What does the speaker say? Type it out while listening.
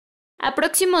A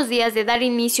próximos días de dar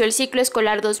inicio al ciclo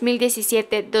escolar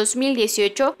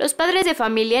 2017-2018, los padres de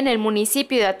familia en el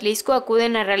municipio de Atlixco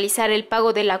acuden a realizar el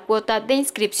pago de la cuota de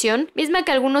inscripción, misma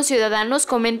que algunos ciudadanos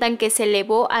comentan que se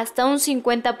elevó hasta un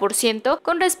 50%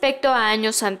 con respecto a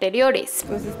años anteriores.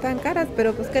 Pues están caras,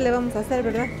 pero pues ¿qué le vamos a hacer,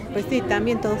 verdad? Pues sí,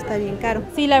 también todo está bien caro.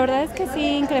 Sí, la verdad es que sí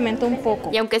incrementó un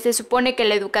poco. Y aunque se supone que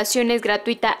la educación es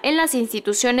gratuita en las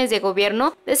instituciones de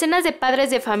gobierno, decenas de padres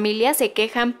de familia se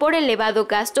quejan por el elevado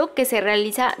gasto que se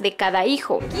realiza de cada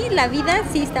hijo. Aquí la vida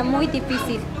sí está muy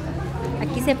difícil.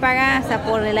 Aquí se paga hasta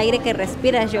por el aire que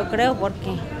respiras, yo creo, porque,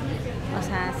 o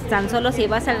sea, tan solo si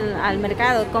vas al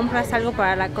mercado, compras algo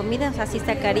para la comida, o sea, sí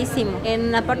está carísimo.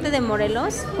 En la parte de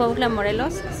Morelos, Puebla,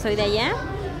 Morelos, soy de allá,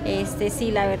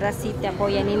 sí, la verdad sí te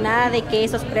apoyan y nada de que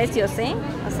esos precios,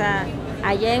 o sea,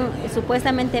 allá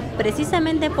supuestamente,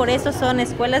 precisamente por eso son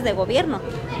escuelas de gobierno,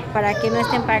 para que no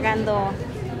estén pagando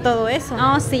todo eso.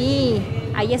 No, sí,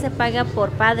 allá se paga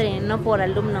por padre, no por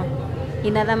alumno.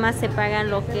 Y nada más se pagan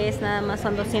lo que es, nada más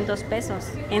son 200 pesos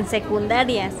en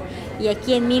secundarias. Y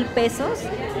aquí en 1,000 pesos.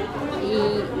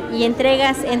 Y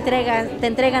te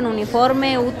entregan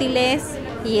uniforme, útiles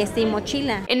y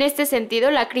mochila. En este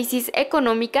sentido, la crisis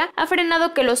económica ha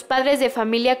frenado que los padres de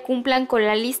familia cumplan con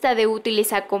la lista de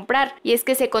útiles a comprar, y es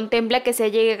que se contempla que se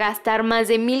llegue a gastar más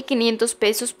de 1,500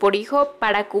 pesos por hijo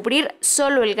para cubrir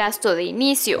solo el gasto de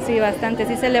inicio. Sí, bastante,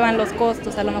 sí se elevan los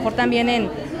costos, a lo mejor también en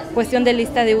cuestión de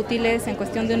lista de útiles, en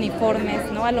cuestión de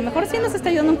uniformes, ¿no? A lo mejor sí nos está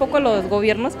ayudando un poco los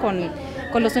gobiernos con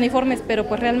los uniformes, pero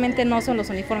pues realmente no son los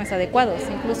uniformes adecuados,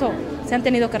 incluso se han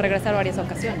tenido que regresar varias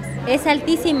ocasiones. Es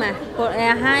altísima,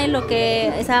 es lo que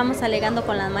estábamos alegando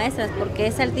con las maestras, porque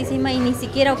es altísima y ni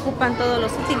siquiera ocupan todos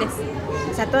los útiles.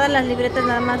 O sea, todas las libretas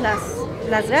nada más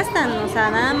las gastan, o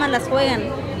sea, nada más las juegan,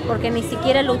 porque ni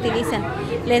siquiera lo utilizan.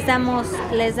 Les damos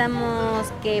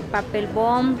que papel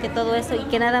bond, que todo eso, y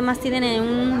que nada más tienen en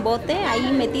un bote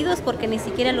ahí metidos porque ni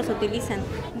siquiera los utilizan.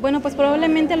 Bueno, pues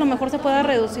probablemente a lo mejor se pueda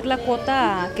reducir la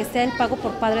cuota a que sea el pago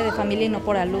por padre de familia y no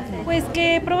por alumno. Pues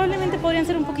que probablemente podrían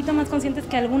ser un poquito más conscientes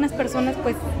que algunas personas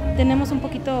pues tenemos un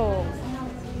poquito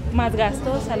más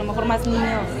gastos, a lo mejor más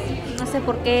niños. No sé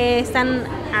por qué están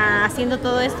haciendo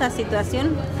toda esta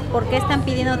situación, por qué están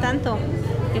pidiendo tanto.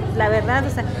 Que la verdad, o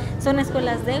sea, son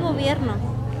escuelas de gobierno.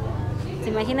 ¿Se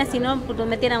imagina si no, pues nos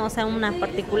metiéramos a una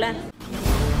particular?